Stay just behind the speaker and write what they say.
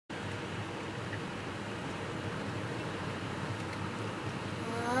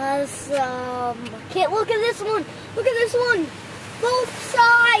Awesome. Can't look at this one. Look at this one. Both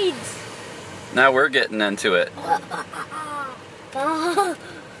sides. Now we're getting into it.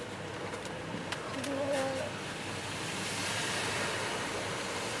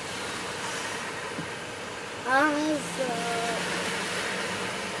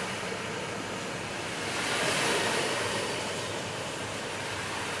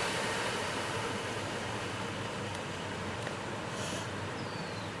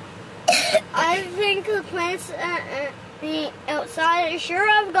 I think the plants outside, sure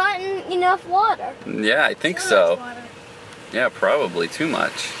I've gotten enough water. Yeah, I think so. Yeah, probably too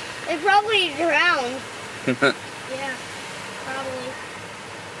much. They probably drowned. Yeah, probably.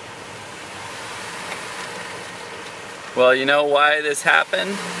 Well, you know why this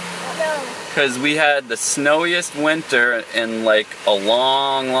happened? No. Because we had the snowiest winter in like a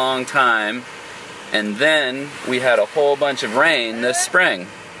long, long time. And then we had a whole bunch of rain this spring.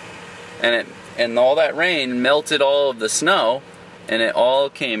 And all that rain melted all of the snow, and it all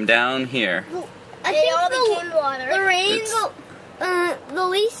came down here. I think all became water. The rain, the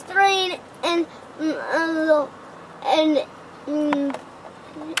least rain, and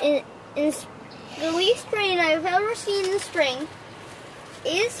the least rain I've ever seen in spring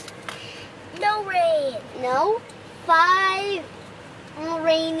is no rain. No, 5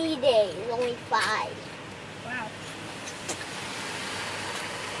 rainy days. Only 5. Wow.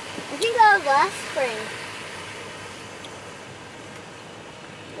 I think that was last spring.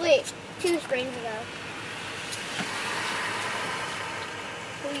 Wait, 2 springs ago.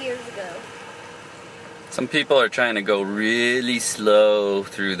 2 years ago. Some people are trying to go really slow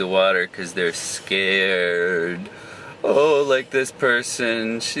through the water because they're scared. Oh, like this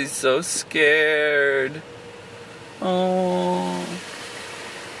person. She's so scared. Oh.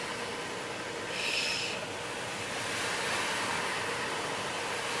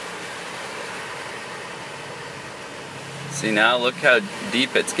 See, now look how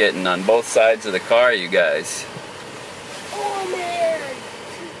deep it's getting on both sides of the car, you guys. Oh, man.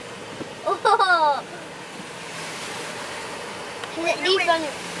 Oh. Is it deep on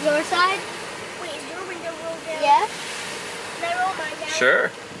your side? Wait, is your window rolled down? Yeah. Can I roll mine down?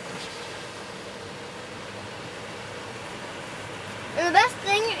 Sure. And the best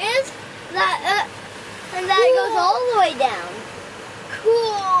thing is that it goes all the way down.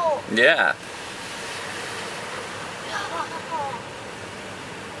 Cool. Yeah.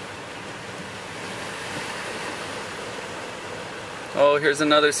 Oh, here's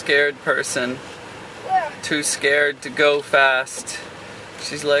another scared person. Where? Too scared to go fast.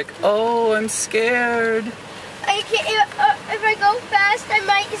 She's like, oh, I'm scared. I can't, if I go fast, I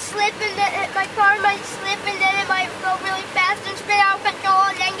might slip, and then my car might slip, and then it might go really fast and spin out of control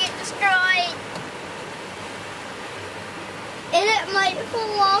and then get destroyed. And it might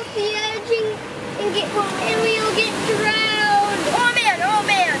fall off the edge and we'll get drowned. Oh man, oh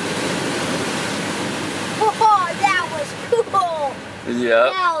man. Oh, that was cool.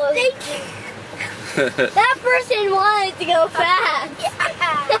 Yep. Thank you. That person wanted to go fast.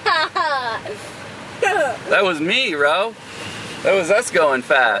 That was me, Ro. That was us going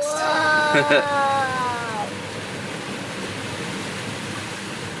fast. Wow.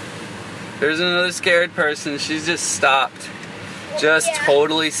 There's another scared person. She's just stopped. Just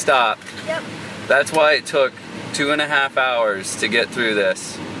totally stopped. Yep. That's why it took 2.5 hours to get through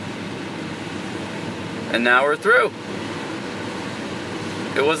this. And now we're through.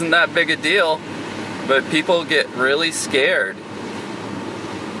 It wasn't that big a deal, but people get really scared.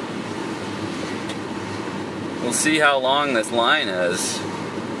 We'll see how long this line is.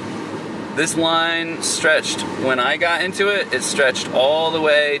 This line stretched, when I got into it, it stretched all the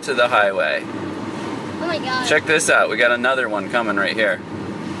way to the highway. Oh my god. Check this out, we got another one coming right here.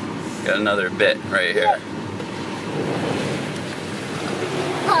 Got another bit right here.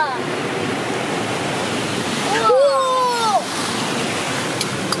 Cool!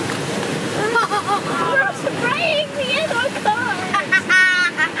 We're spraying the other cars!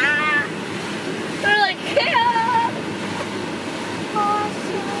 They're like, yeah!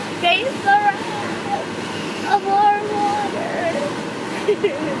 Awesome! Face the rest of our water!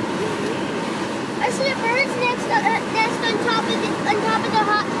 I see a bird's nest on top of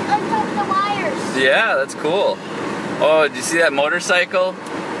the wires. Yeah, that's cool. Oh, did you see that motorcycle?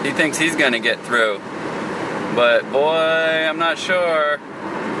 He thinks he's gonna get through. But boy, I'm not sure.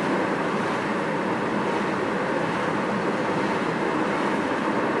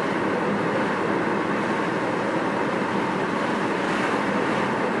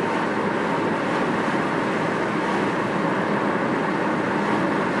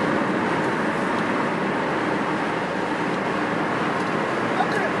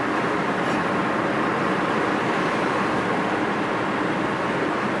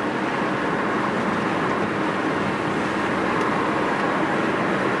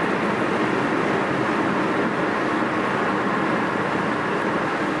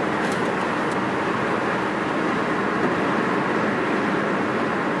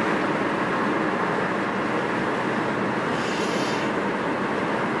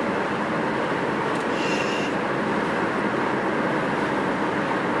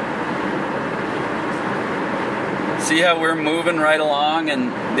 See how we're moving right along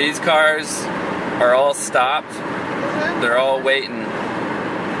and these cars are all stopped? They're all waiting.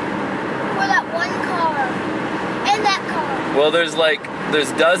 For that one car. And that car. Well, there's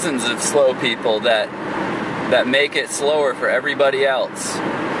dozens of slow people that make it slower for everybody else.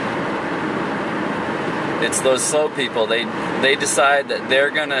 It's those slow people. They decide that they're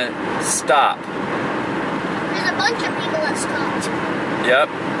gonna stop. There's a bunch of people that stopped. Yep.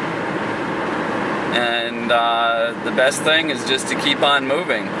 And the best thing is just to keep on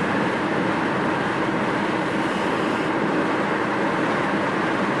moving. If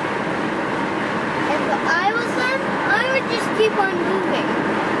I was them, I would just keep on moving.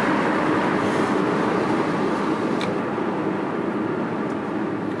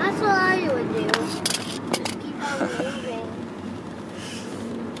 That's what I would do. Just keep on moving.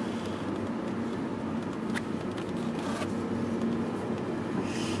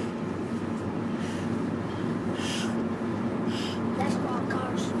 That's all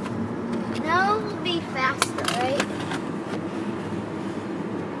cars. Now it'll be faster, right?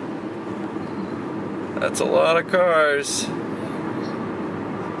 That's a lot of cars. So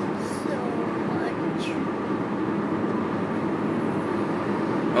much.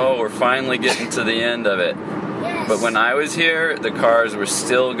 Oh, we're finally getting to the end of it. Yes. But when I was here, the cars were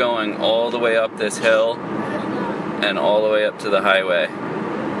still going all the way up this hill and all the way up to the highway.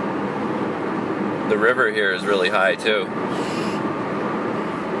 The river here is really high too.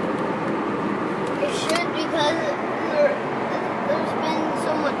 It should because there's been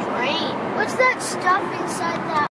so much rain. What's that stuff inside